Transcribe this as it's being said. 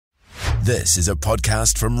This is a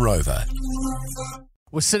podcast from Rover.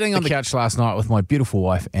 Was sitting on the couch last night with my beautiful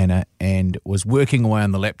wife, Anna, and was working away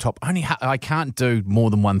on the laptop. I can't do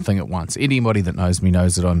more than one thing at once. Anybody that knows me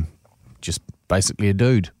knows that I'm just basically a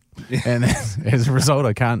dude. And as a result,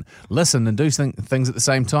 I can't listen and do things at the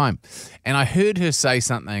same time. And I heard her say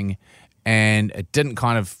something, and it didn't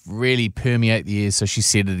kind of really permeate the ears, so she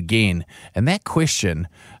said it again. And that question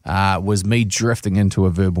was me drifting into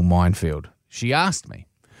a verbal minefield. She asked me,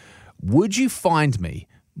 would you find me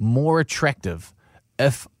more attractive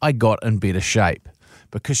if I got in better shape?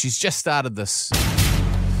 Because she's just started this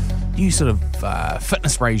new sort of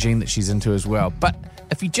fitness regime that she's into as well. But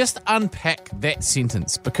if you just unpack that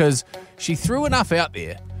sentence, because she threw enough out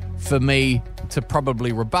there for me to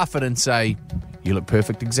probably rebuff it and say, you look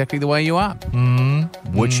perfect exactly the way you are,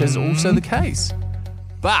 which is also the case.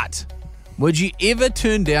 But would you ever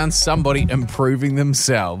turn down somebody improving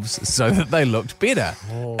themselves so that they looked better?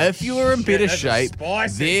 If you were in better shape,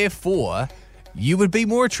 therefore, you would be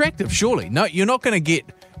more attractive, surely. No, you're not going to get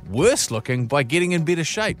worse looking by getting in better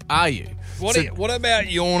shape, are you? What about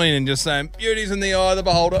yawning and just saying, beauty's in the eye of the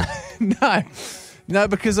beholder? No,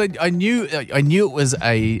 because I knew it was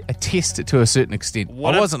a test to a certain extent.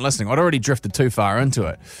 I wasn't listening. I'd already drifted too far into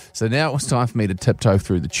it. So now it was time for me to tiptoe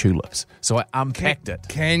through the tulips. So I unpacked it.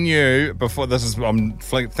 Can you, before this is, I'm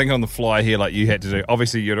thinking on the fly here like you had to do.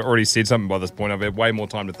 Obviously, you'd already said something by this point. I've had way more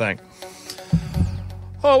time to think.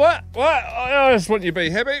 Oh, what? I just want you to be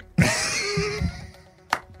happy.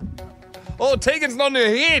 Oh, Tegan's not in her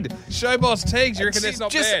head. Show boss Teagues, you reckon that's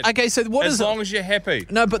not bad? Okay, so what is as long as you're happy.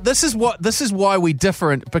 No, but this is why we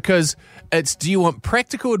different, because it's, do you want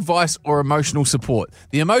practical advice or emotional support?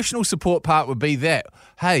 The emotional support part would be that,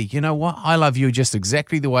 hey, you know what? I love you just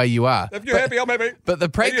exactly the way you are. If you're happy, I'm happy. But the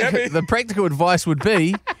practical advice would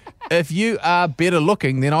be, if you are better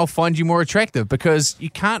looking, then I'll find you more attractive, because you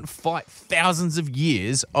can't fight thousands of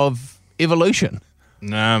years of evolution.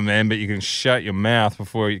 No, man, but you can shut your mouth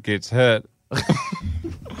before it gets hit.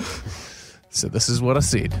 So this is what I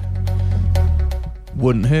said.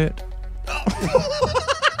 Wouldn't hurt.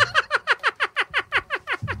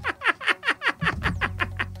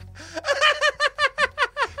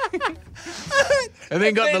 And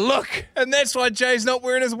then got the look. And that's why Jay's not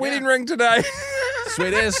wearing his wedding ring today.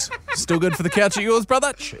 Sweet as. Still good for the couch at yours,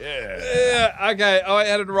 brother? Yeah. Okay, I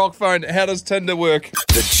added a rock phone. How does Tinder work?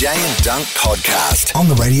 The Jay and Dunk Podcast. On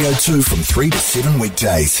the radio too from 3 to 7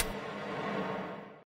 weekdays.